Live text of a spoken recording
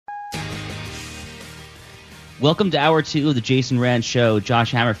Welcome to Hour 2 of the Jason Rand Show.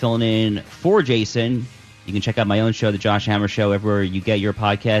 Josh Hammer filling in for Jason. You can check out my own show, The Josh Hammer Show, everywhere you get your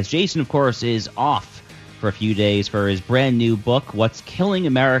podcast. Jason, of course, is off for a few days for his brand new book, What's Killing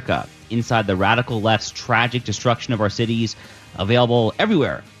America? Inside the Radical Left's Tragic Destruction of Our Cities. Available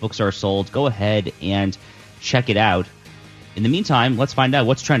everywhere books are sold. Go ahead and check it out. In the meantime, let's find out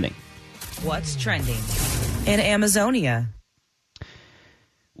what's trending. What's trending in Amazonia?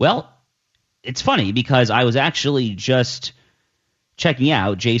 Well, it's funny because I was actually just checking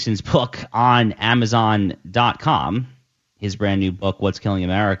out Jason's book on Amazon.com, his brand new book, What's Killing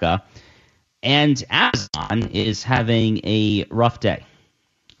America, and Amazon is having a rough day.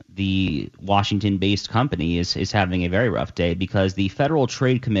 The Washington-based company is having a very rough day because the Federal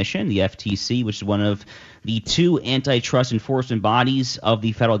Trade Commission, the FTC, which is one of the two antitrust enforcement bodies of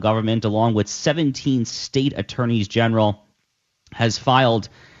the federal government, along with 17 state attorneys general, has filed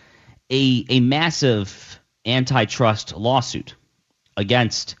a massive antitrust lawsuit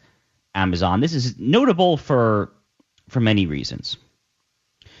against Amazon. This is notable for many reasons.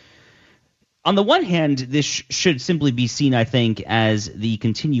 On the one hand, this should simply be seen, I think, as the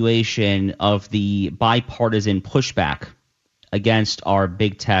continuation of the bipartisan pushback against our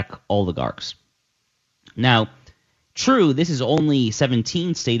big tech oligarchs. Now, true, this is only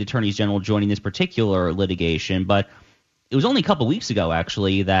 17 state attorneys general joining this particular litigation, but it was only a couple weeks ago,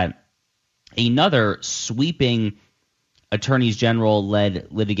 actually, that another sweeping attorneys general-led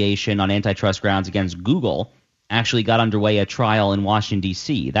litigation on antitrust grounds against Google actually got underway at trial in Washington,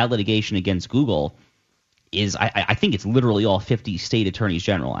 D.C. That litigation against Google is, I think it's literally all 50 state attorneys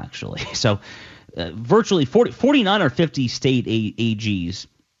general, actually. So virtually 49 or 50 state AGs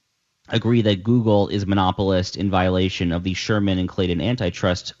agree that Google is a monopolist in violation of the Sherman and Clayton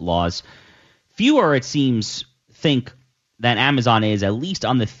antitrust laws. Fewer, it seems, think that Amazon is, at least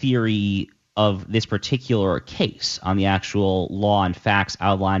on the theory of this particular case, on the actual law and facts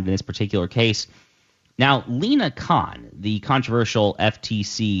outlined in this particular case. Now, Lina Khan, the controversial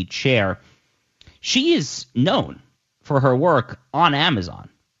FTC chair, she is known for her work on Amazon.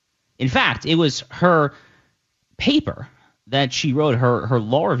 In fact, it was her paper that she wrote, her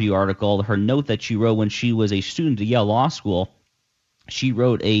law review article, her note that she wrote when she was a student at Yale Law School. She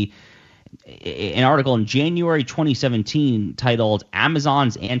wrote an article in January 2017 titled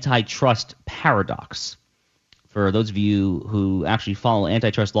Amazon's Antitrust Paradox. For those of you who actually follow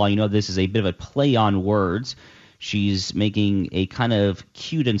antitrust law, you know this is a bit of a play on words. She's making a kind of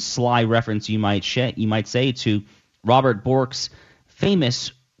cute and sly reference, you might say, to Robert Bork's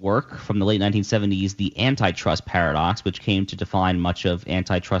famous work from the late 1970s, The Antitrust Paradox, which came to define much of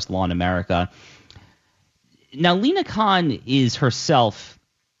antitrust law in America. Now, Lina Khan is herself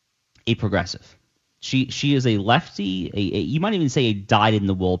a progressive. She is a lefty, you might even say a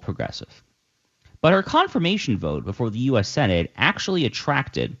dyed-in-the-wool progressive. But her confirmation vote before the U.S. Senate actually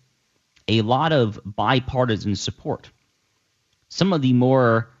attracted a lot of bipartisan support. Some of the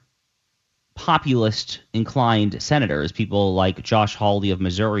more populist-inclined senators, people like Josh Hawley of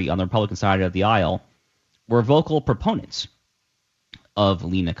Missouri on the Republican side of the aisle, were vocal proponents of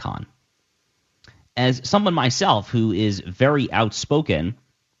Lina Khan. As someone myself who is very outspoken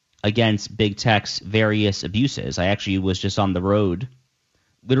against big tech's various abuses, I actually was just on the road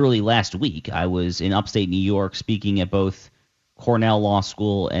literally last week. I was in upstate New York speaking at both Cornell Law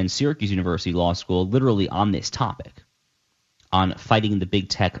School and Syracuse University Law School, literally on this topic, on fighting the big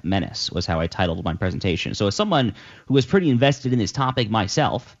tech menace was how I titled my presentation. So as someone who was pretty invested in this topic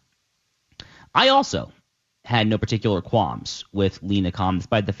myself, I also had no particular qualms with Lina Khan,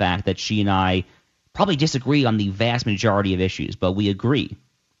 despite the fact that she and I probably disagree on the vast majority of issues, but we agree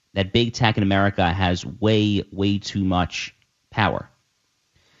that big tech in America has way, way too much power.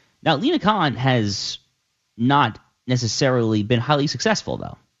 Now, Lina Khan has not necessarily been highly successful,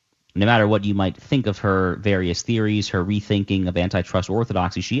 though. No matter what you might think of her various theories, her rethinking of antitrust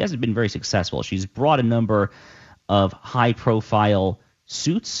orthodoxy, she hasn't been very successful. She's brought a number of high-profile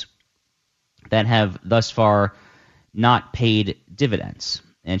suits that have thus far not paid dividends,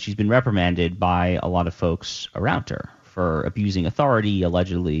 and she's been reprimanded by a lot of folks around her for abusing authority,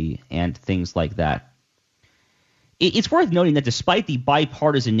 allegedly, and things like that. It's worth noting that despite the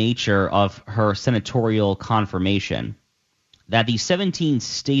bipartisan nature of her senatorial confirmation, that the 17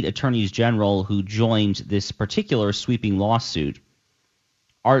 state attorneys general who joined this particular sweeping lawsuit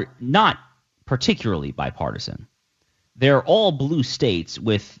are not particularly bipartisan. They're all blue states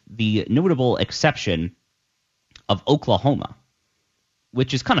with the notable exception of Oklahoma,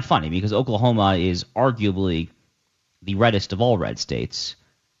 which is kind of funny because Oklahoma is arguably the reddest of all red states.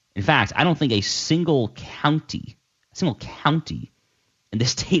 In fact, I don't think a single county in the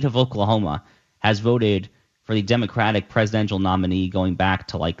state of Oklahoma has voted for the Democratic presidential nominee going back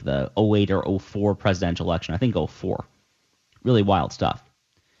to like the 08 or 04 presidential election. I think 04. Really wild stuff.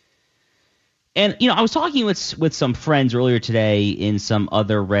 And, I was talking with some friends earlier today in some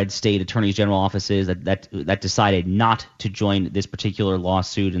other red state attorneys general offices that decided not to join this particular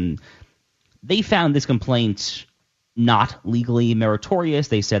lawsuit, and they found this complaint not legally meritorious.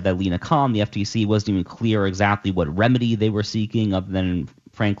 They said that Lina Khan, the FTC, wasn't even clear exactly what remedy they were seeking, other than,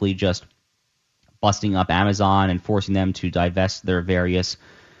 frankly, just busting up Amazon and forcing them to divest their various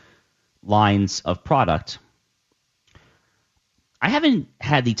lines of product. I haven't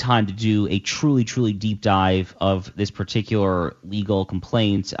had the time to do a truly, truly deep dive of this particular legal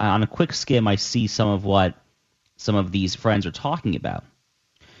complaint. On a quick skim, I see some of what some of these friends are talking about.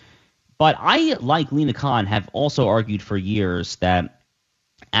 But I, like Lina Khan, have also argued for years that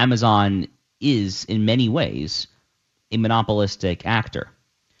Amazon is, in many ways, a monopolistic actor.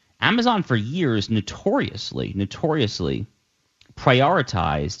 Amazon, for years, notoriously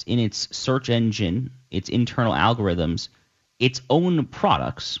prioritized in its search engine, its internal algorithms, its own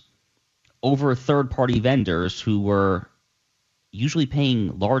products over third-party vendors who were usually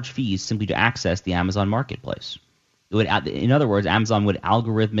paying large fees simply to access the Amazon marketplace. In other words, Amazon would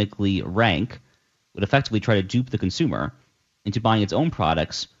algorithmically rank, would effectively try to dupe the consumer into buying its own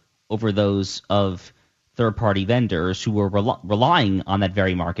products over those of third-party vendors who were relying on that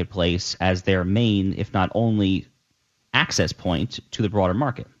very marketplace as their main, if not only, access point to the broader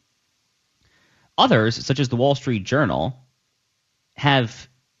market. Others, such as the Wall Street Journal, have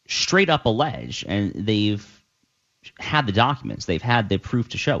straight up alleged, and they've had the documents, they've had the proof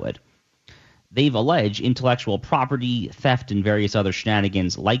to show it, they've alleged intellectual property theft and various other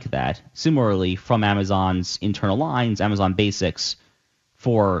shenanigans like that, similarly from Amazon's internal lines, Amazon Basics,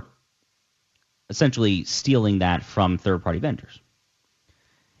 for essentially stealing that from third-party vendors.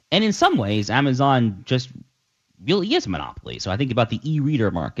 And in some ways, Amazon just really is a monopoly. So I think about the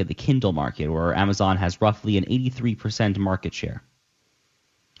e-reader market, the Kindle market, where Amazon has roughly an 83% market share.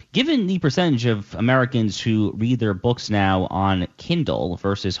 Given the percentage of Americans who read their books now on Kindle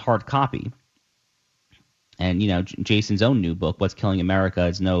versus hard copy, and Jason's own new book, What's Killing America,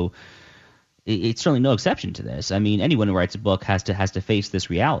 it's certainly no exception to this. I mean, anyone who writes a book has to face this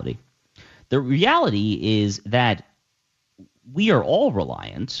reality. The reality is that we are all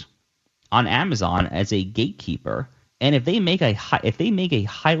reliant on Amazon as a gatekeeper, and if they make a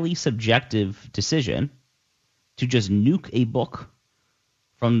highly subjective decision to just nuke a book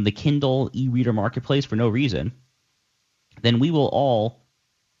from the Kindle e-reader marketplace for no reason, then we will all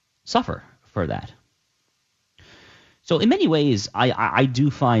suffer for that. So in many ways, I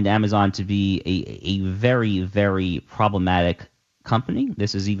do find Amazon to be a very, very problematic company.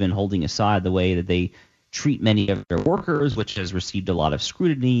 This is even holding aside the way that they treat many of their workers, which has received a lot of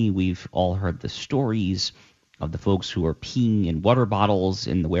scrutiny. We've all heard the stories of the folks who are peeing in water bottles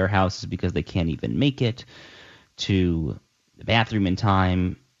in the warehouses because they can't even make it to the bathroom in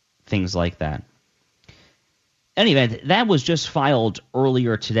time, things like that. Anyway, that was just filed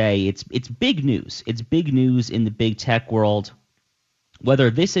earlier today. It's big news. It's big news in the big tech world.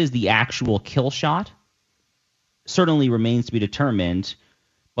 Whether this is the actual kill shot certainly remains to be determined.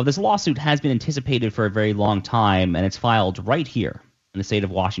 But this lawsuit has been anticipated for a very long time, and it's filed right here in the state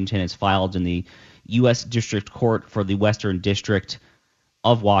of Washington. It's filed in the U.S. District Court for the Western District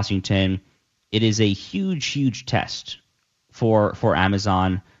of Washington. It is a huge, huge test for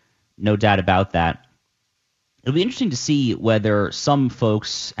Amazon, no doubt about that. It'll be interesting to see whether some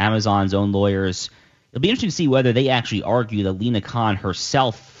folks, Amazon's own lawyers, it'll be interesting to see whether they actually argue that Lina Khan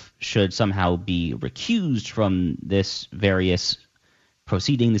herself should somehow be recused from this various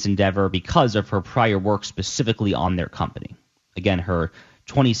proceeding, this endeavor, because of her prior work specifically on their company. Again, her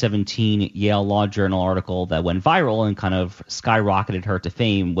 2017 Yale Law Journal article that went viral and kind of skyrocketed her to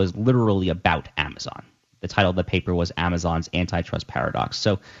fame was literally about Amazon. The title of the paper was Amazon's Antitrust Paradox.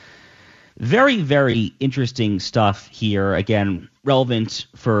 So very, very interesting stuff here. Again, relevant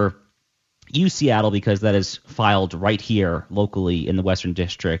for you, Seattle, because that is filed right here locally in the Western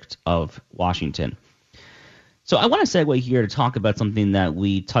District of Washington. So I want to segue here to talk about something that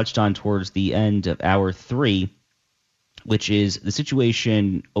we touched on towards the end of hour 3, which is the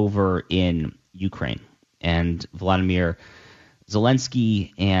situation over in Ukraine and Vladimir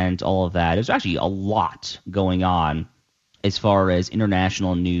Zelensky and all of that. There's actually a lot going on as far as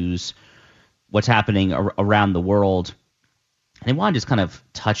international news, what's happening around the world. And I want to just kind of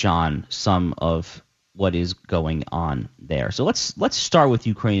touch on some of what is going on there. So let's start with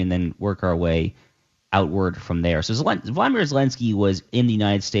Ukraine and then work our way outward from there. So Vladimir Zelensky was in the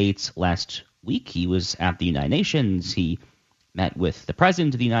United States last week. He was at the United Nations. He met with the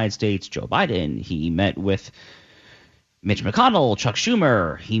President of the United States, Joe Biden. He met with Mitch McConnell, Chuck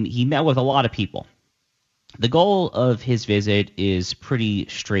Schumer. He met with a lot of people. The goal of his visit is pretty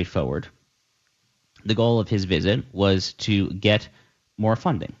straightforward. The goal of his visit was to get more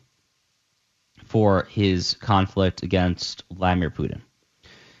funding for his conflict against Vladimir Putin.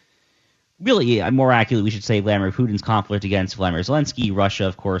 Really, more accurately, we should say Vladimir Putin's conflict against Vladimir Zelensky. Russia,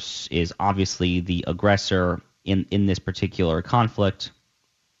 of course, is obviously the aggressor in this particular conflict.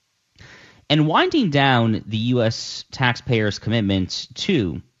 And winding down the U.S. taxpayers' commitment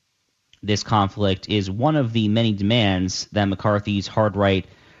to this conflict is one of the many demands that McCarthy's hard-right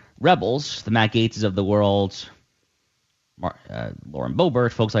rebels, the Matt Gaetzes of the world, Lauren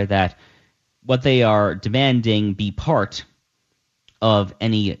Boebert, folks like that, what they are demanding be part of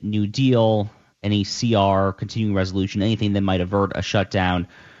any New Deal, any CR, continuing resolution, anything that might avert a shutdown,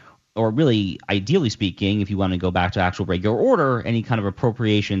 or really, ideally speaking, if you want to go back to actual regular order, any kind of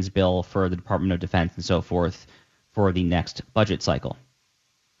appropriations bill for the Department of Defense and so forth for the next budget cycle.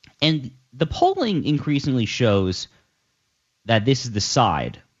 And the polling increasingly shows that this is the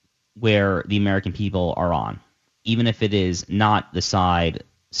side where the American people are on, even if it is not the side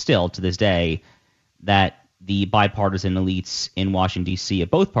still to this day that the bipartisan elites in Washington, D.C. of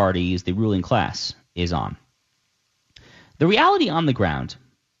both parties, the ruling class, is on. The reality on the ground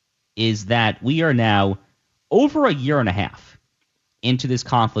is that we are now over a year and a half into this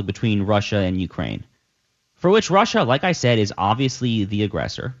conflict between Russia and Ukraine, for which Russia, like I said, is obviously the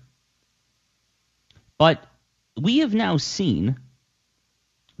aggressor. But we have now seen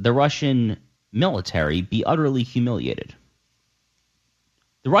the Russian military be utterly humiliated.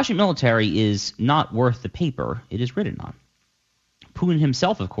 The Russian military is not worth the paper it is written on. Putin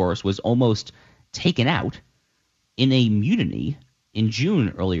himself, of course, was almost taken out in a mutiny in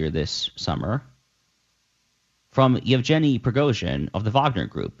June earlier this summer from Yevgeny Prigozhin of the Wagner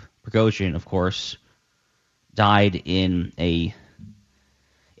Group. Prigozhin, of course, died in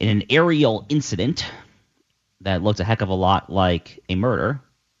an aerial incident that looked a heck of a lot like a murder.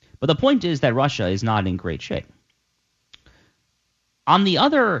 But the point is that Russia is not in great shape. On the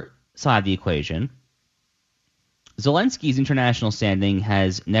other side of the equation, Zelensky's international standing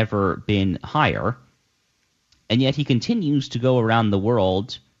has never been higher, and yet he continues to go around the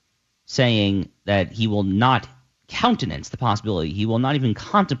world saying that he will not countenance the possibility, he will not even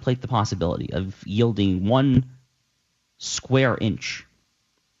contemplate the possibility of yielding 1 square inch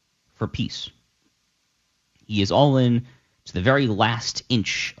for peace. He is all in to the very last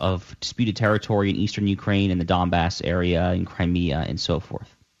inch of disputed territory in eastern Ukraine and the Donbass area, in Crimea, and so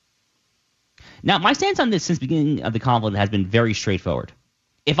forth. Now, my stance on this since the beginning of the conflict has been very straightforward.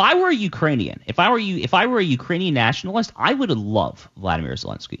 If I were a Ukrainian, if I were a Ukrainian nationalist, I would love Vladimir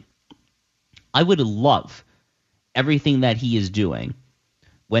Zelensky. I would love everything that he is doing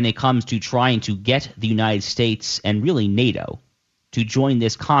when it comes to trying to get the United States and really NATO to join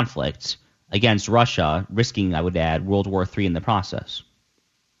this conflict against Russia, risking, I would add, World War III in the process.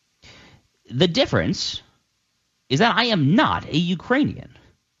 The difference is that I am not a Ukrainian.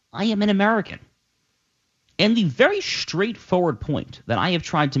 I am an American. And the very straightforward point that I have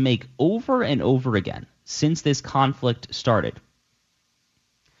tried to make over and over again since this conflict started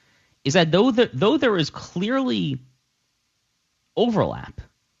is that though there is clearly overlap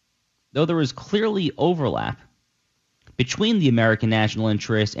between the American national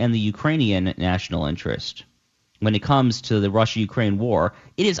interest and the Ukrainian national interest when it comes to the Russia-Ukraine war,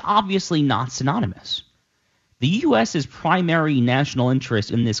 it is obviously not synonymous. The U.S.'s primary national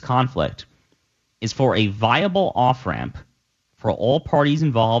interest in this conflict is for a viable off-ramp for all parties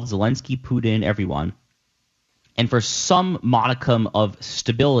involved, Zelensky, Putin, everyone, and for some modicum of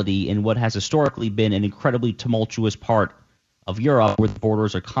stability in what has historically been an incredibly tumultuous part of Europe where the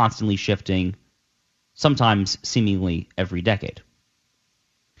borders are constantly shifting, sometimes seemingly every decade.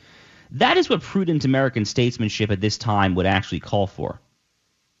 That is what prudent American statesmanship at this time would actually call for.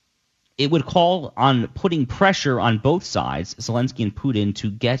 It would call on putting pressure on both sides, Zelensky and Putin, to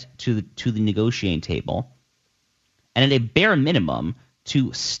get to the negotiating table, and at a bare minimum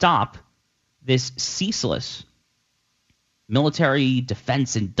to stop this ceaseless military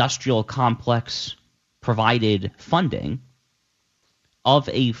defense industrial complex provided funding of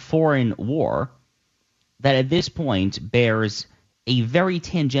a foreign war that at this point bears a very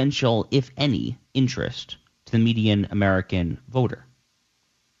tangential, if any, interest to the median American voter.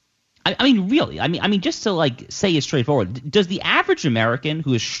 I mean, really, I mean, just to say it straightforward, does the average American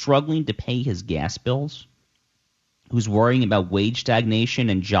who is struggling to pay his gas bills, who's worrying about wage stagnation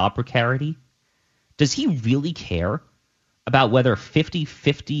and job precarity, does he really care about whether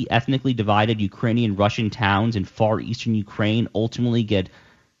 50-50 ethnically divided Ukrainian Russian towns in far eastern Ukraine ultimately get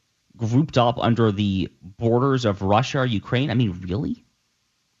grouped up under the borders of Russia or Ukraine? I mean, really?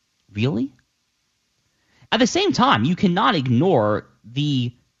 Really? At the same time, you cannot ignore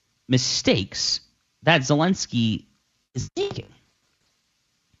the mistakes that Zelensky is making.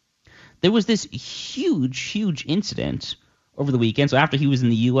 There was this huge incident over the weekend. So after he was in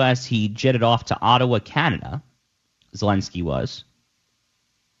the U.S., he jetted off to Ottawa, Canada. Zelensky was.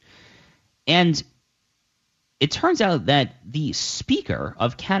 And it turns out that the Speaker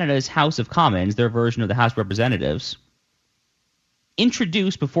of Canada's House of Commons, their version of the House of Representatives,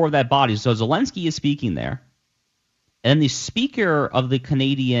 introduced before that body. So Zelensky is speaking there. And then the Speaker of the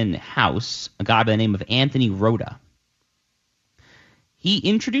Canadian House, a guy by the name of Anthony Rota, he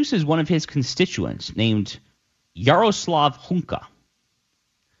introduces one of his constituents named Yaroslav Hunka.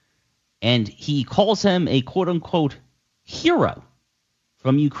 And he calls him a quote-unquote hero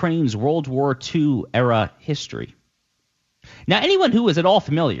from Ukraine's World War II era history. Now, anyone who is at all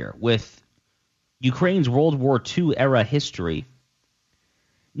familiar with Ukraine's World War II era history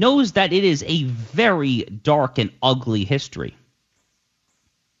knows that it is a very dark and ugly history.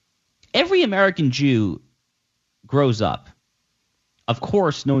 Every American Jew grows up, of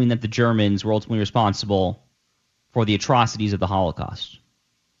course, knowing that the Germans were ultimately responsible for the atrocities of the Holocaust.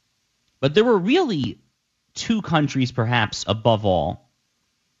 But there were really two countries, perhaps above all,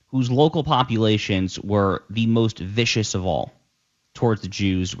 whose local populations were the most vicious of all towards the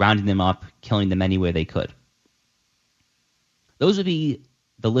Jews, rounding them up, killing them any way they could. Those would be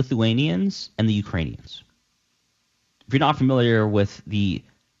the Lithuanians and the Ukrainians. If you're not familiar with the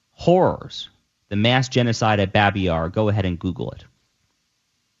horrors, the mass genocide at Babi Yar, go ahead and Google it.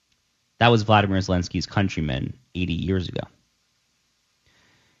 That was Vladimir Zelensky's countrymen 80 years ago.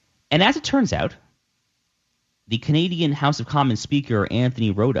 And as it turns out, the Canadian House of Commons Speaker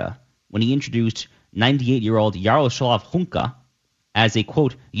Anthony Rota, when he introduced 98-year-old Yaroslav Hunka as a,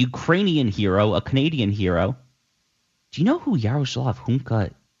 quote, Ukrainian hero, a Canadian hero, do you know who Yaroslav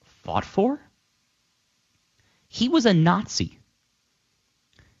Hunka fought for? He was a Nazi.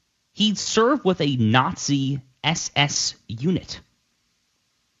 He served with a Nazi SS unit.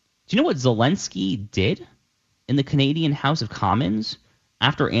 Do you know what Zelensky did in the Canadian House of Commons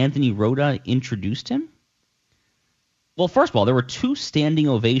after Anthony Rota introduced him? Well, first of all, there were two standing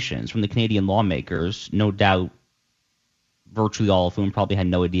ovations from the Canadian lawmakers, no doubt virtually all of whom probably had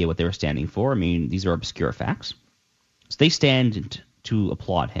no idea what they were standing for. I mean, these are obscure facts. So they stand to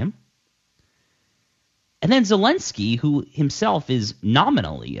applaud him. And then Zelensky, who himself is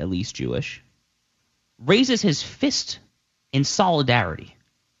nominally at least Jewish, raises his fist in solidarity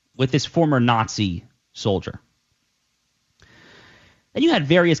with this former Nazi soldier. Then you had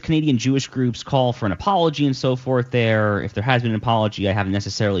various Canadian Jewish groups call for an apology and so forth there. If there has been an apology, I haven't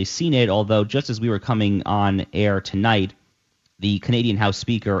necessarily seen it, although just as we were coming on air tonight, the Canadian House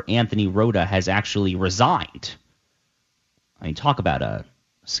Speaker, Anthony Rota, has actually resigned. I mean, talk about a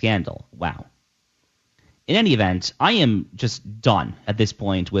scandal. Wow. In any event, I am just done at this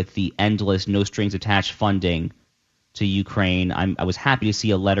point with the endless, no-strings-attached funding to Ukraine. I was happy to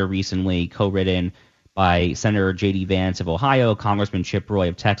see a letter recently co-written by Senator J.D. Vance of Ohio, Congressman Chip Roy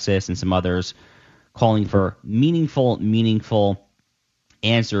of Texas, and some others calling for meaningful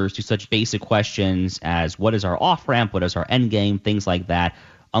answers to such basic questions as what is our off-ramp, what is our end game, things like that,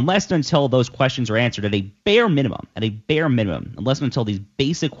 unless and until those questions are answered at a bare minimum, unless and until these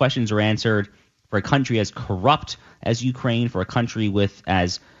basic questions are answered for a country as corrupt as Ukraine, for a country with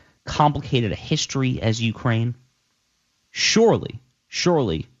as complicated a history as Ukraine, surely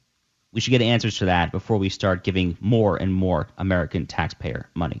we should get answers to that before we start giving more and more American taxpayer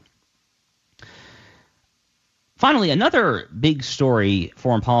money. Finally, another big story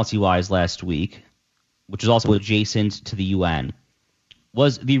foreign policy-wise last week, which is also adjacent to the UN,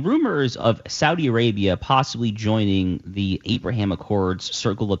 was the rumors of Saudi Arabia possibly joining the Abraham Accords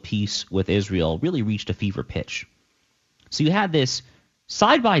Circle of Peace with Israel really reached a fever pitch. So you had this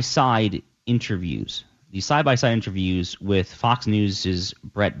side-by-side interviews with Fox News'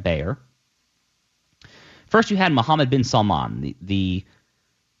 Brett Baier. First, you had Mohammed bin Salman, the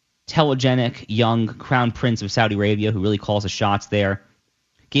telegenic young crown prince of Saudi Arabia who really calls the shots there,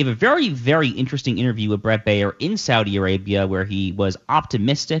 gave a very, very interesting interview with Brett Baier in Saudi Arabia where he was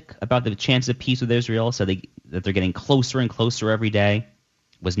optimistic about the chance of peace with Israel, said that they're getting closer and closer every day,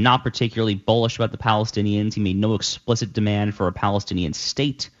 was not particularly bullish about the Palestinians. He made no explicit demand for a Palestinian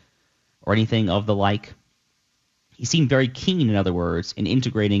state or anything of the like. He seemed very keen, in other words, in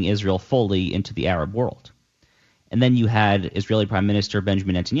integrating Israel fully into the Arab world. And then you had Israeli Prime Minister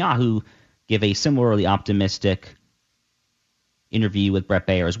Benjamin Netanyahu give a similarly optimistic interview with Bret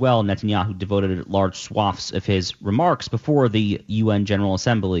Baier as well. Netanyahu devoted large swaths of his remarks before the UN General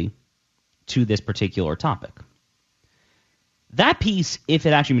Assembly to this particular topic. That piece, if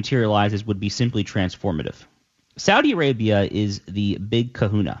it actually materializes, would be simply transformative. Saudi Arabia is the big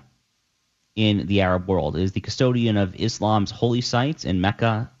kahuna in the Arab world. It is the custodian of Islam's holy sites in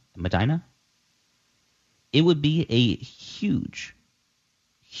Mecca and Medina. It would be a huge,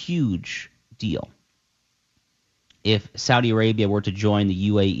 huge deal if Saudi Arabia were to join the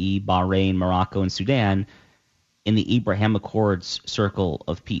UAE, Bahrain, Morocco, and Sudan in the Abraham Accords circle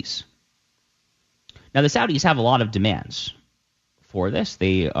of peace. Now, the Saudis have a lot of demands for this.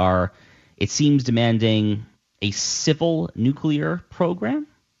 They are, it seems, demanding a civil nuclear program,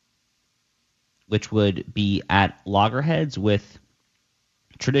 which would be at loggerheads with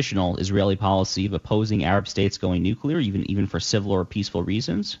traditional Israeli policy of opposing Arab states going nuclear, even for civil or peaceful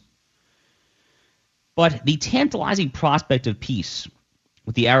reasons. But the tantalizing prospect of peace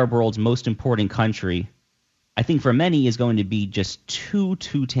with the Arab world's most important country, I think for many is going to be just too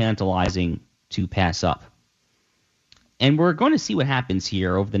tantalizing to pass up. And we're going to see what happens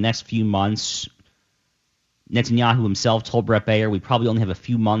here over the next few months. Netanyahu himself told Bret Baier we probably only have a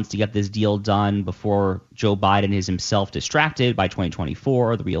few months to get this deal done before Joe Biden is himself distracted by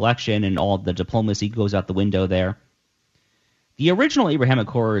 2024, the re-election, and all the diplomacy goes out the window there. The original Abraham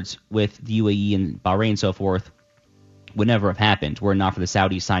Accords with the UAE and Bahrain and so forth would never have happened were it not for the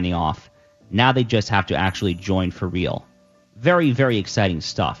Saudis signing off. Now they just have to actually join for real. Very, very exciting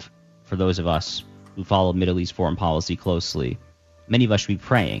stuff for those of us who follow Middle East foreign policy closely. Many of us should be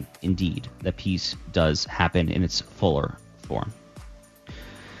praying, indeed, that peace does happen in its fuller form.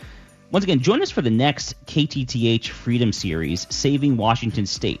 Once again, join us for the next KTTH Freedom Series, Saving Washington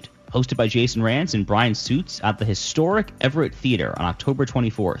State, hosted by Jason Rantz and Brian Suits at the historic Everett Theater on October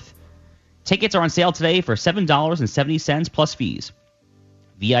 24th. Tickets are on sale today for $7.70 plus fees.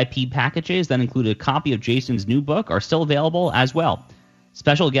 VIP packages that include a copy of Jason's new book are still available as well.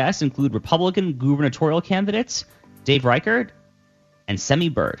 Special guests include Republican gubernatorial candidates Dave Reichert and Semi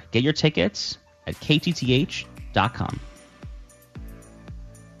Bird. Get your tickets at ktth.com.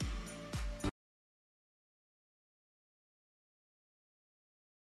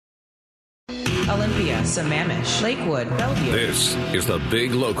 Olympia, Sammamish, Lakewood, Bellevue. This is the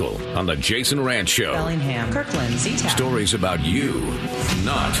Big Local on the Jason Rantz Show. Bellingham, Kirkland, Z-Town. Stories about you,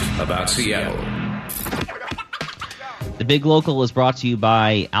 not about Seattle. The Big Local is brought to you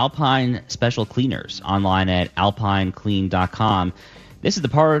by Alpine Special Cleaners, online at alpineclean.com. This is the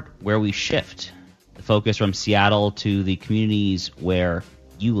part where we shift the focus from Seattle to the communities where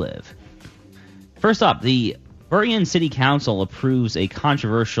you live. First up, the Burien City Council approves a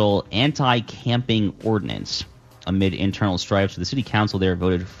controversial anti-camping ordinance amid internal strife. So the City Council there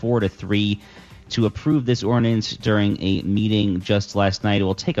voted 4-3 to approve this ordinance during a meeting just last night. It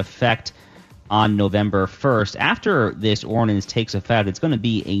will take effect on November 1st. After this ordinance takes effect, it's going to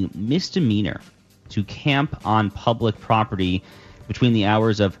be a misdemeanor to camp on public property between the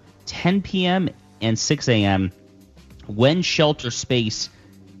hours of 10 p.m. and 6 a.m. when shelter space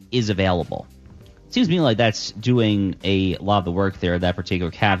is available. Seems to me like that's doing a lot of the work there, that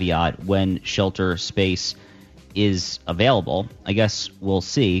particular caveat, when shelter space is available. I guess we'll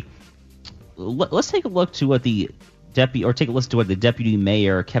see. Let's take a look to what the listen to what the Deputy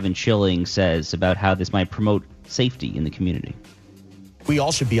Mayor Kevin Chilling says about how this might promote safety in the community. We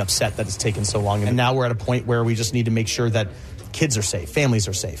all should be upset that it's taken so long, and now we're at a point where we just need to make sure that kids are safe, families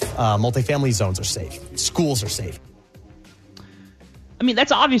are safe, multifamily zones are safe, schools are safe. I mean,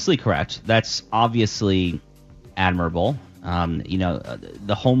 that's obviously correct. That's obviously admirable.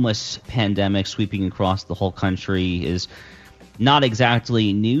 The homeless pandemic sweeping across the whole country is not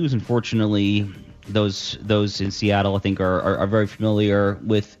exactly news. Unfortunately, those in Seattle, I think, are very familiar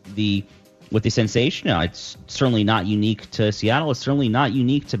with the sensation. It's certainly not unique to Seattle. It's certainly not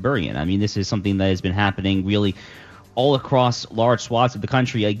unique to Burien. I mean, this is something that has been happening really all across large swaths of the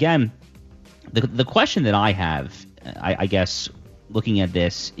country. Again, the question that I have, I guess, looking at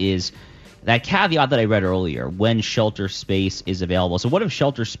this is that caveat that I read earlier, when shelter space is available. So what if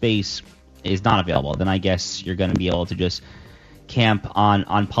shelter space is not available? Then I guess you're going to be able to just camp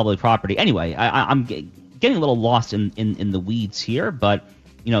on public property. Anyway, I'm getting a little lost in the weeds here, but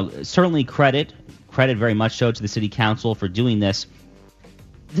certainly credit very much so to the city council for doing this.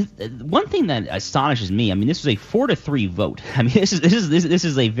 One thing that astonishes me, I mean, this was a 4-3 vote. I mean, this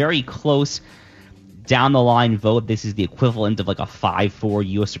is a very close down the line vote. This is the equivalent of like a 5-4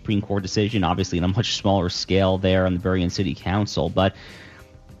 U.S. Supreme Court decision, obviously on a much smaller scale there on the Burien City Council. But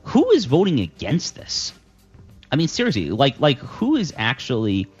who is voting against this? I mean, seriously, like who is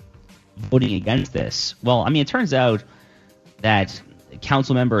actually voting against this? Well, I mean, it turns out that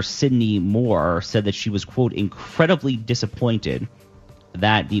Councilmember Sydney Moore said that she was, quote, incredibly disappointed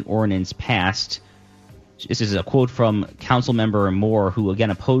that the ordinance passed. This is a quote from Councilmember Moore, who,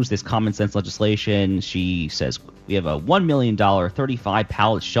 again, opposed this common sense legislation. She says, "We have a $1 million, 35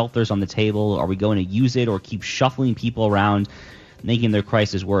 pallet shelters on the table. Are we going to use it or keep shuffling people around, making their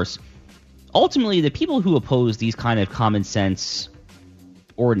crisis worse?" Ultimately, the people who oppose these kind of common sense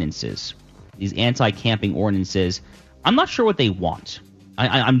ordinances, these anti-camping ordinances, I'm not sure what they want.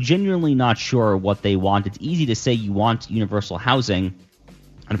 I'm genuinely not sure what they want. It's easy to say you want universal housing.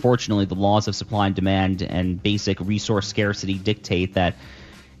 Unfortunately, the laws of supply and demand and basic resource scarcity dictate that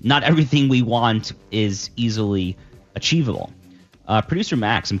not everything we want is easily achievable. Producer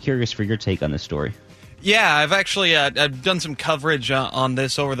Max, I'm curious for your take on this story. Yeah, I've actually I've done some coverage on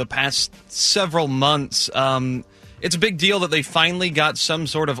this over the past several months. It's a big deal that they finally got some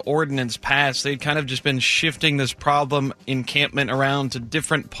sort of ordinance passed. They'd kind of just been shifting this problem encampment around to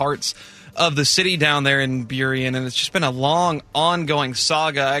different parts of the city down there in Burien, and it's just been a long, ongoing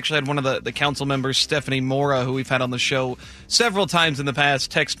saga. I actually had one of the council members, Stephanie Mora, who we've had on the show several times in the past,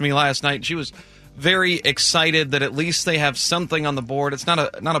 text me last night. She was very excited that at least they have something on the board. It's not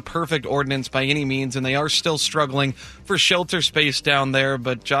a perfect ordinance by any means, and they are still struggling for shelter space down there.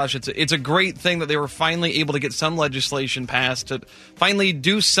 But Josh, it's a great thing that they were finally able to get some legislation passed to finally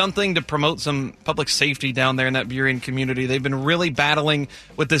do something to promote some public safety down there in that Burien community. They've been really battling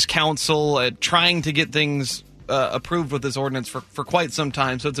with this council, trying to get things approved with this ordinance for quite some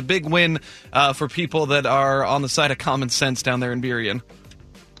time. So it's a big win for people that are on the side of common sense down there in Burien.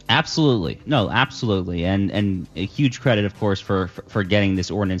 Absolutely. No, absolutely. And a huge credit, of course, for getting this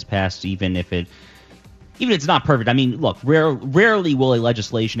ordinance passed, even if it's not perfect. I mean, look, rarely will a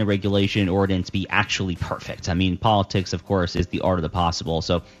legislation, a regulation, ordinance be actually perfect. I mean, politics, of course, is the art of the possible.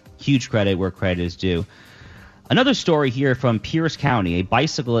 So huge credit where credit is due. Another story here from Pierce County. A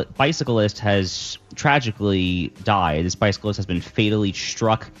bicyclist has tragically died. This bicyclist has been fatally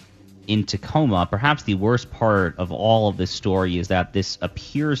struck in Tacoma. Perhaps the worst part of all of this story is that this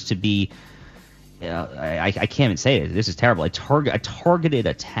appears to be, I can't even say it, this is terrible, a targeted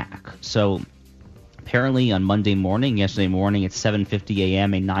attack. So apparently on yesterday morning at 7:50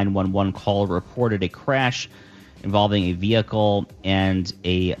 a.m., a 911 call reported a crash involving a vehicle and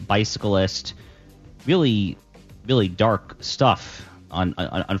a bicyclist. Really, really dark stuff.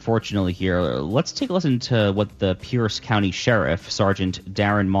 Unfortunately here. Let's take a listen to what the Pierce County Sheriff, Sergeant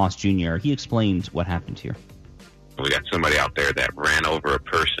Darren Moss Jr., he explained what happened here. We got somebody out there that ran over a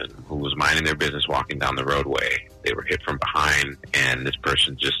person who was minding their business walking down the roadway. They were hit from behind, and this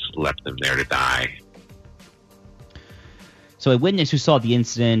person just left them there to die. So a witness who saw the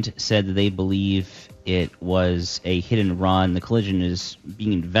incident said that they believe it was a hit and run. The collision is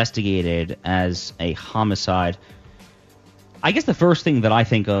being investigated as a homicide. I guess the first thing that I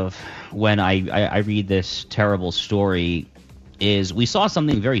think of when I read this terrible story is we saw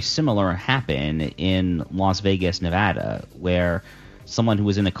something very similar happen in Las Vegas, Nevada, where someone who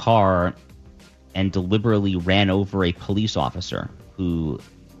was in a car and deliberately ran over a police officer who,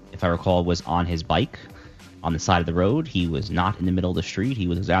 if I recall, was on his bike on the side of the road. He was not in the middle of the street. He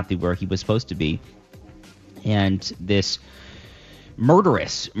was exactly where he was supposed to be. And this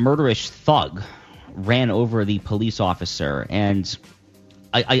murderous thug ran over the police officer. And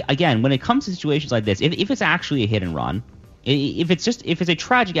I again, when it comes to situations like this, if it's actually a hit and run, if it's a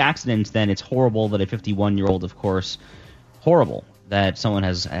tragic accident, then it's horrible that a 51-year-old, of course, horrible that someone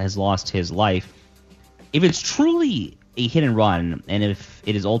has lost his life. If it's truly a hit and run, and if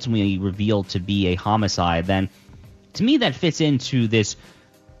it is ultimately revealed to be a homicide, then to me that fits into this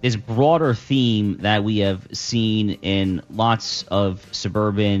broader theme that we have seen in lots of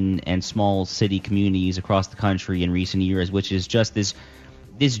suburban and small city communities across the country in recent years, which is just this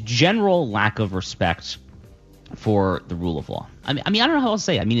general lack of respect for the rule of law. I mean, I don't know how else to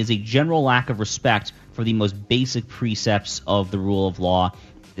say it. I mean, it's a general lack of respect for the most basic precepts of the rule of law.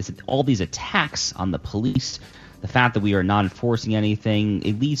 It's all these attacks on the police, the fact that we are not enforcing anything,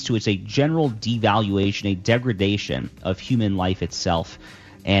 it leads to a general devaluation, a degradation of human life itself.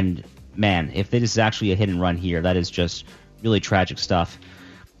 And, man, if this is actually a hit and run here, that is just really tragic stuff.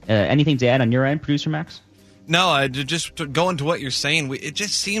 Anything to add on your end, Producer Max? No, just to go into what you're saying, it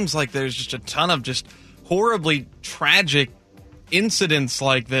just seems like there's just a ton of just horribly tragic incidents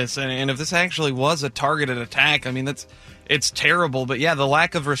like this. And if this actually was a targeted attack, I mean, it's terrible. But, yeah, the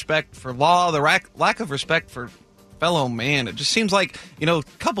lack of respect for law, the lack of respect for fellow man. It just seems like, a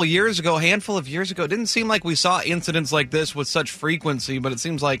couple years ago, a handful of years ago, it didn't seem like we saw incidents like this with such frequency, but it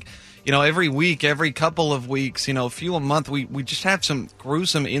seems like, every week, every couple of weeks, a few a month, we just have some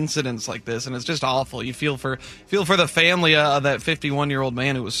gruesome incidents like this, and it's just awful. You feel for the family of that 51-year-old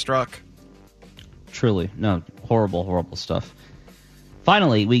man who was struck. Truly. No, horrible, horrible stuff.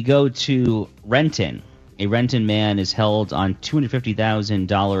 Finally, we go to Renton. A Renton man is held on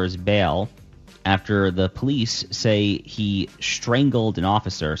 $250,000 bail after the police say he strangled an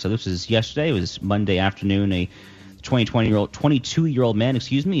officer. So this was yesterday. It was Monday afternoon. A 22-year-old man,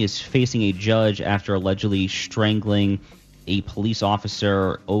 is facing a judge after allegedly strangling a police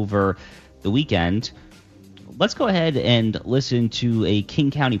officer over the weekend. Let's go ahead and listen to a King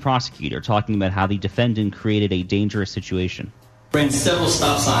County prosecutor talking about how the defendant created a dangerous situation. Ran several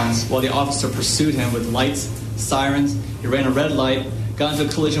stop signs while the officer pursued him with lights, sirens. He ran a red light, got into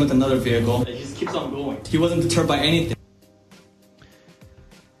a collision with another vehicle. He just keeps on going. He wasn't deterred by anything.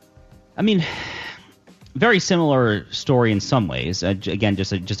 I mean, very similar story in some ways. Again,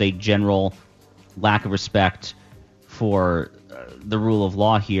 just a general lack of respect for the rule of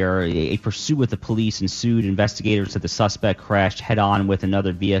law here. A pursuit with the police ensued. Investigators said the suspect crashed head-on with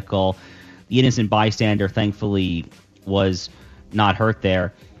another vehicle. The innocent bystander, thankfully, was not hurt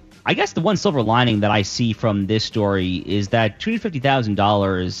there. I guess the one silver lining that I see from this story is that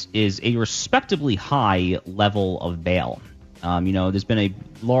 $250,000 is a respectably high level of bail. There's been a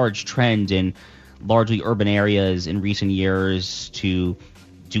large trend in largely urban areas in recent years to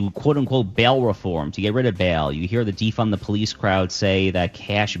do quote-unquote bail reform, to get rid of bail. You hear the defund the police crowd say that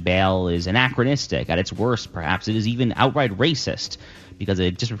cash bail is anachronistic. At its worst, perhaps it is even outright racist because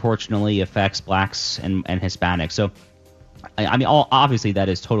it disproportionately affects blacks and Hispanics. So obviously that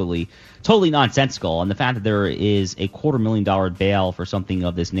is totally nonsensical, and the fact that there is a $250,000 bail for something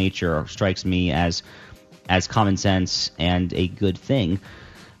of this nature strikes me as common sense and a good thing.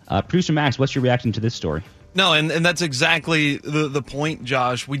 Producer Max, what's your reaction to this story? No, and that's exactly the point,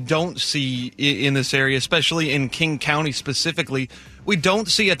 Josh. We don't see in this area, especially in King County specifically, we don't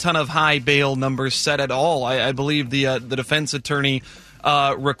see a ton of high bail numbers set at all. I believe the defense attorney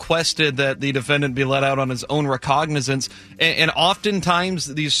requested that the defendant be let out on his own recognizance. And oftentimes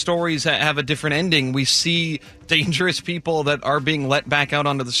these stories have a different ending. We see dangerous people that are being let back out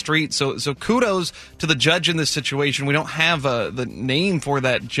onto the street. So kudos to the judge in this situation. We don't have the name for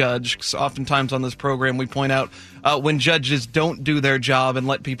that judge, because oftentimes on this program we point out when judges don't do their job and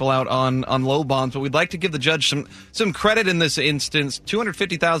let people out on low bonds. But we'd like to give the judge some credit in this instance.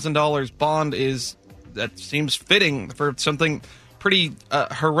 $250,000 bond that seems fitting for something pretty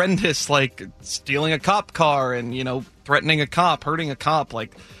horrendous, like stealing a cop car and, threatening a cop, hurting a cop.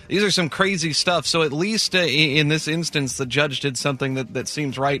 Like, these are some crazy stuff. So at least in this instance, the judge did something that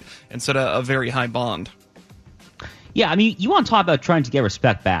seems right and set a very high bond. Yeah, I mean, you want to talk about trying to get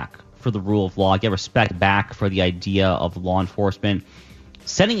respect back for the rule of law, get respect back for the idea of law enforcement.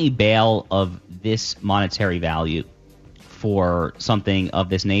 Setting a bail of this monetary value for something of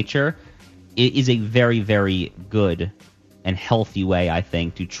this nature is a very, very good and healthy way, I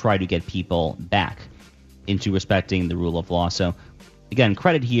think, to try to get people back into respecting the rule of law. So, again,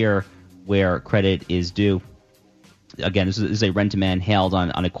 credit here where credit is due. Again, this is a rent-a-man held on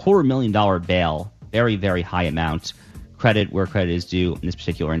a $250,000 bail, very, very high amount. Credit where credit is due in this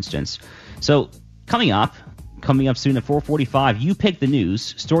particular instance. So, coming up soon at 4:45, you pick the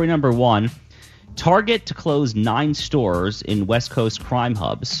news. Story number 1, Target to close 9 stores in West Coast crime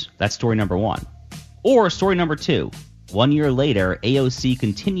hubs. That's story number 1. Or story number 2, 1 year later, AOC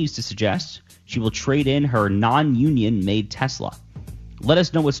continues to suggest she will trade in her non-union made Tesla. Let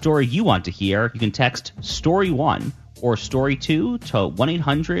us know what story you want to hear. You can text Story 1 or Story 2 to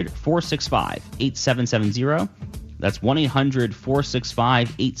 1-800-465-8770. That's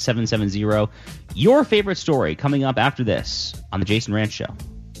 1-800-465-8770. Your favorite story coming up after this on The Jason Ranch Show.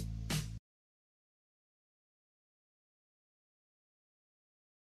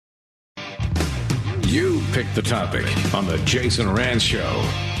 You pick the topic on The Jason Ranch Show.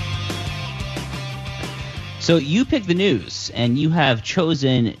 So you pick the news, and you have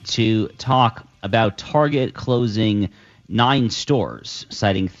chosen to talk about Target closing 9 stores,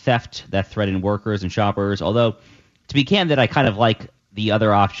 citing theft that threatened workers and shoppers. Although, to be candid, I kind of like the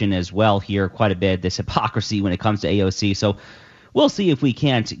other option as well here quite a bit, this hypocrisy when it comes to AOC. So we'll see if we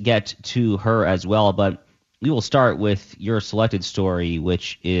can't get to her as well. But we will start with your selected story,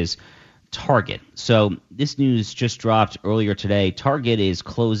 which is Target. So this news just dropped earlier today. Target is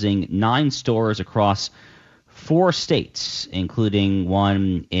closing 9 stores across 4 states, including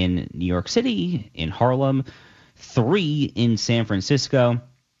 1 in New York City, in Harlem, 3 in San Francisco,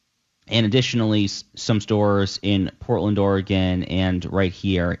 and additionally some stores in Portland, Oregon, and right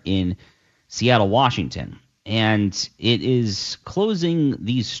here in Seattle, Washington. And it is closing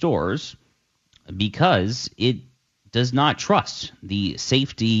these stores because it does not trust the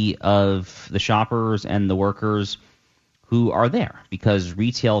safety of the shoppers and the workers who are there, because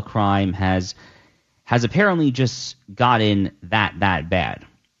retail crime has apparently just gotten that bad.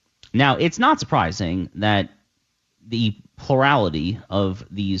 Now, it's not surprising that the plurality of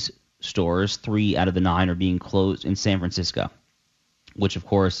these stores, 3 out of the 9, are being closed in San Francisco, which, of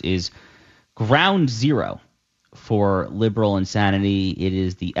course, is ground zero for liberal insanity. It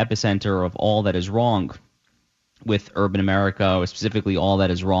is the epicenter of all that is wrong with urban America, or specifically all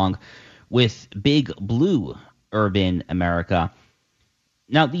that is wrong with big blue urban America.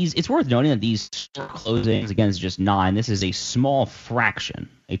 Now, it's worth noting that these store closings, again, is just 9. This is a small fraction,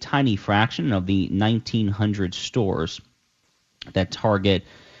 a tiny fraction of the 1,900 stores that Target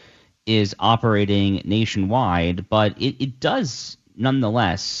is operating nationwide. But it does,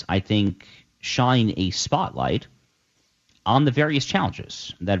 nonetheless, I think, shine a spotlight on the various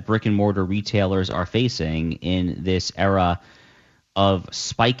challenges that brick-and-mortar retailers are facing in this era of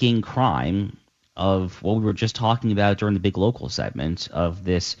spiking crime, of what we were just talking about during the Big Local segment, of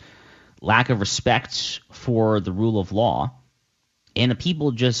this lack of respect for the rule of law, and of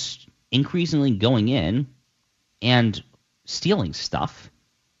people just increasingly going in and stealing stuff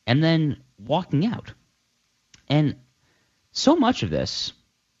and then walking out. And so much of this,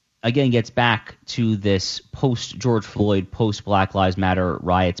 again, gets back to this post-George Floyd, post-Black Lives Matter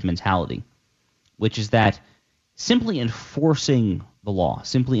riots mentality, which is that simply enforcing the law,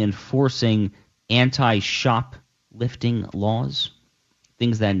 simply enforcing anti-shoplifting laws,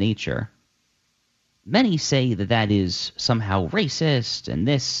 things of that nature, many say that that is somehow racist and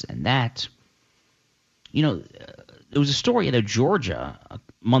this and that. You know, there was a story out of Georgia a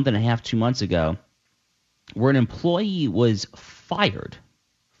month and a half, 2 months ago, where an employee was fired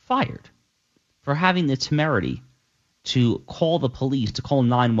for having the temerity to call the police, to call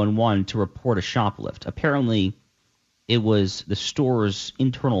 911 to report a shoplift. Apparently, it was the store's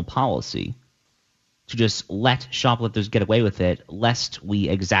internal policy to just let shoplifters get away with it, lest we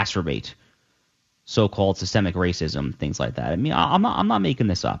exacerbate so-called systemic racism, things like that. I mean, I'm not making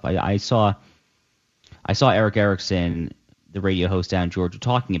this up. I saw Eric Erickson, the radio host down in Georgia,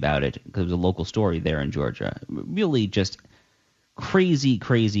 talking about it because it was a local story there in Georgia. Really just crazy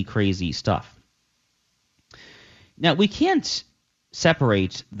stuff. Now, we can't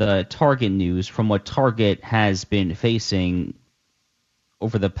separate the Target news from what Target has been facing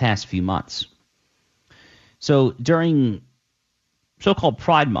over the past few months. So during so-called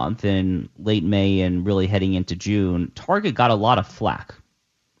Pride Month in late May and really heading into June, Target got a lot of flack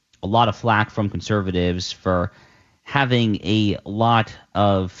from conservatives for having a lot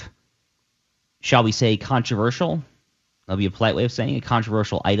of, shall we say, controversial, that'll be a polite way of saying it,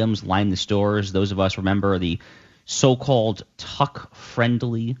 controversial items line the stores. Those of us remember the so-called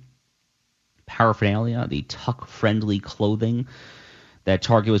tuck-friendly paraphernalia, the tuck-friendly clothing that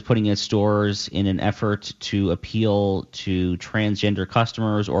Target was putting in its stores in an effort to appeal to transgender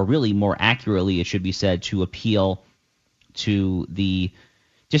customers, or really more accurately, it should be said, to appeal to the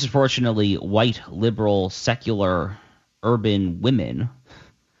disproportionately white, liberal, secular, urban women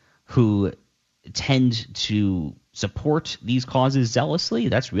who tend to support these causes zealously.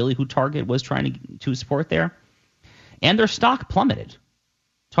 That's really who Target was trying to support there. And their stock plummeted.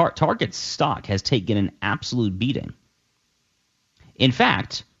 Target's stock has taken an absolute beating. In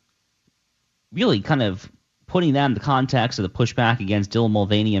fact, really kind of putting that in the context of the pushback against Dylan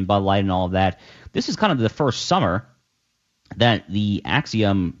Mulvaney and Bud Light and all of that, this is kind of the first summer that the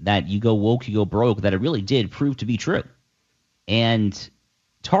axiom that you go woke, you go broke, that it really did prove to be true. And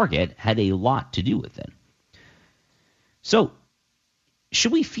Target had a lot to do with it. So,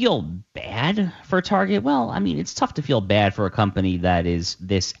 should we feel bad for Target? Well, I mean, it's tough to feel bad for a company that is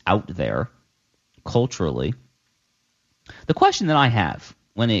this out there culturally. The question that I have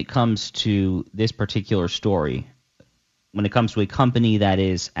when it comes to this particular story, when it comes to a company that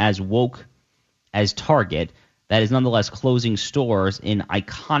is as woke as Target, that is nonetheless closing stores in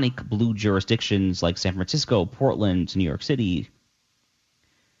iconic blue jurisdictions like San Francisco, Portland, New York City,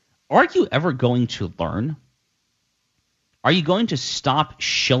 are you ever going to learn? Are you going to stop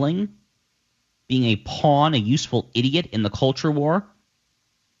shilling being a pawn, a useful idiot in the culture war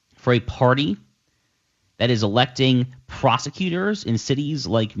for a party that is electing prosecutors in cities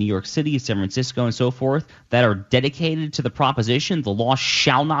like New York City, San Francisco, and so forth that are dedicated to the proposition the law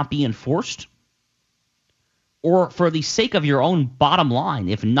shall not be enforced? Or for the sake of your own bottom line,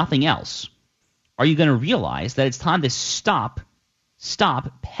 if nothing else, are you going to realize that it's time to stop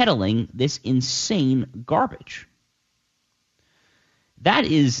stop peddling this insane garbage? That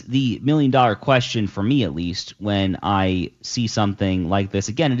is the million-dollar question for me, at least, when I see something like this.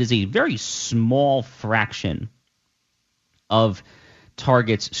 Again, it is a very small fraction of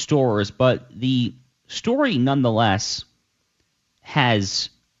Target's stores, but the story nonetheless has,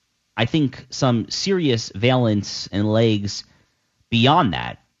 I think, some serious valence and legs beyond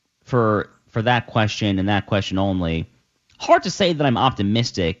that for that question and that question only. Hard to say that I'm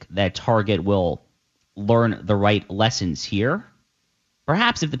optimistic that Target will learn the right lessons here.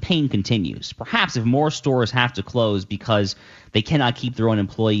 Perhaps if the pain continues, perhaps if more stores have to close because they cannot keep their own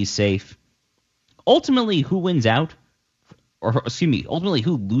employees safe. Ultimately, who wins out? Ultimately,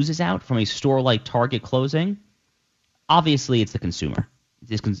 who loses out from a store like Target closing? Obviously, it's the consumer.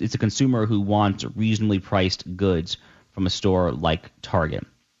 It's a consumer who wants reasonably priced goods from a store like Target.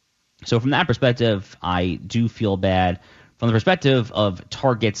 So from that perspective, I do feel bad. From the perspective of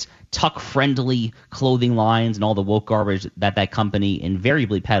Target's tuck-friendly clothing lines and all the woke garbage that company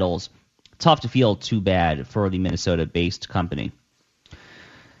invariably peddles, tough to feel too bad for the Minnesota-based company.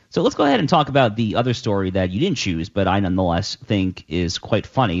 So let's go ahead and talk about the other story that you didn't choose, but I nonetheless think is quite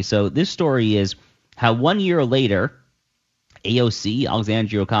funny. So this story is how 1 year later, AOC,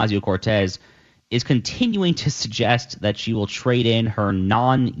 Alexandria Ocasio-Cortez, is continuing to suggest that she will trade in her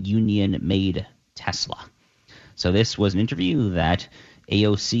non-union made Tesla. So this was an interview that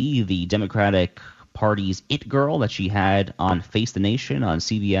AOC, the Democratic Party's it girl that she had on Face the Nation on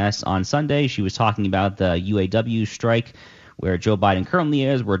CBS on Sunday, she was talking about the UAW strike where Joe Biden currently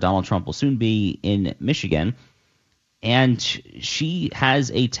is, where Donald Trump will soon be in Michigan. And she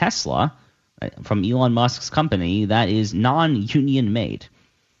has a Tesla from Elon Musk's company that is non-union made.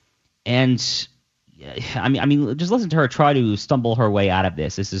 And I mean, just listen to her try to stumble her way out of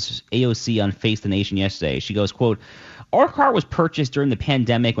this. This is AOC on Face the Nation yesterday. She goes, quote, "Our car was purchased during the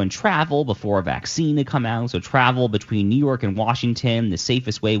pandemic when travel before a vaccine had come out. So travel between New York and Washington, the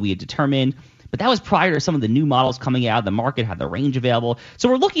safest way we had determined. But that was prior to some of the new models coming out. The market had the range available. So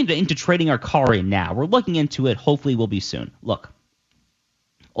we're looking into trading our car in now. We're looking into it. Hopefully we'll be soon." Look,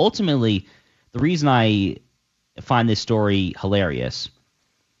 ultimately, the reason I find this story hilarious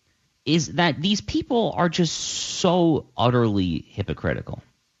is that these people are just so utterly hypocritical.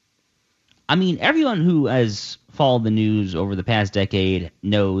 I mean, everyone who has followed the news over the past decade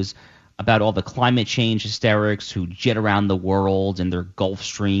knows about all the climate change hysterics who jet around the world in their Gulf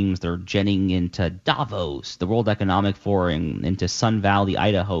Streams. They're jetting into Davos, the World Economic Forum, into Sun Valley,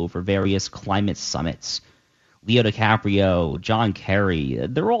 Idaho for various climate summits. Leo DiCaprio, John Kerry,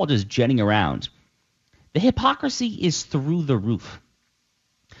 they're all just jetting around. The hypocrisy is through the roof.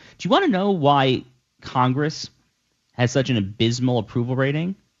 Do you want to know why Congress has such an abysmal approval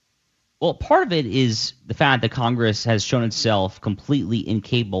rating? Well, part of it is the fact that Congress has shown itself completely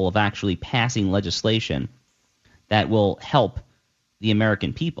incapable of actually passing legislation that will help the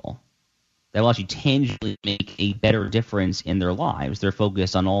American people, that will actually tangibly make a better difference in their lives. They're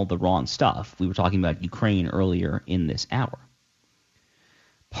focused on all the wrong stuff. We were talking about Ukraine earlier in this hour.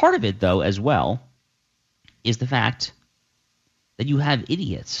 Part of it, though, as well, is the fact that you have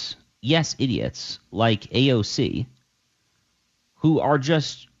idiots, yes, idiots, like AOC, who are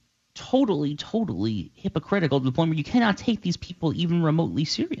just totally hypocritical to the point where you cannot take these people even remotely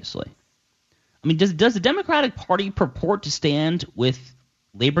seriously. I mean, does the Democratic Party purport to stand with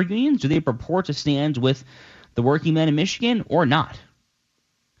labor unions? Do they purport to stand with the working men in Michigan or not?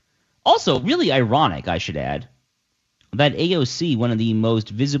 Also, really ironic, I should add, that AOC, one of the most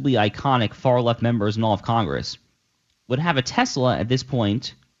visibly iconic far-left members in all of Congress, would have a Tesla at this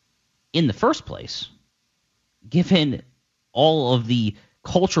point in the first place, given all of the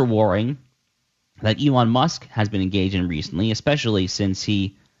culture warring that Elon Musk has been engaged in recently, especially since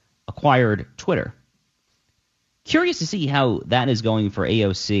he acquired Twitter. Curious to see how that is going for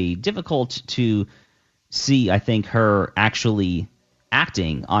AOC. Difficult to see, I think, her actually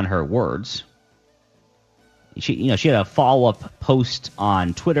acting on her words. She had a follow-up post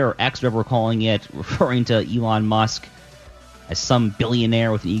on Twitter, X, whatever we're calling it, referring to Elon Musk as some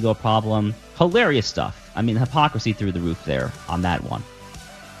billionaire with an ego problem. Hilarious stuff. I mean, hypocrisy through the roof there on that one.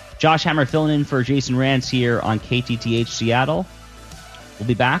 Josh Hammer filling in for Jason Rantz here on KTTH Seattle. We'll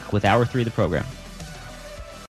be back with Hour 3 of the program.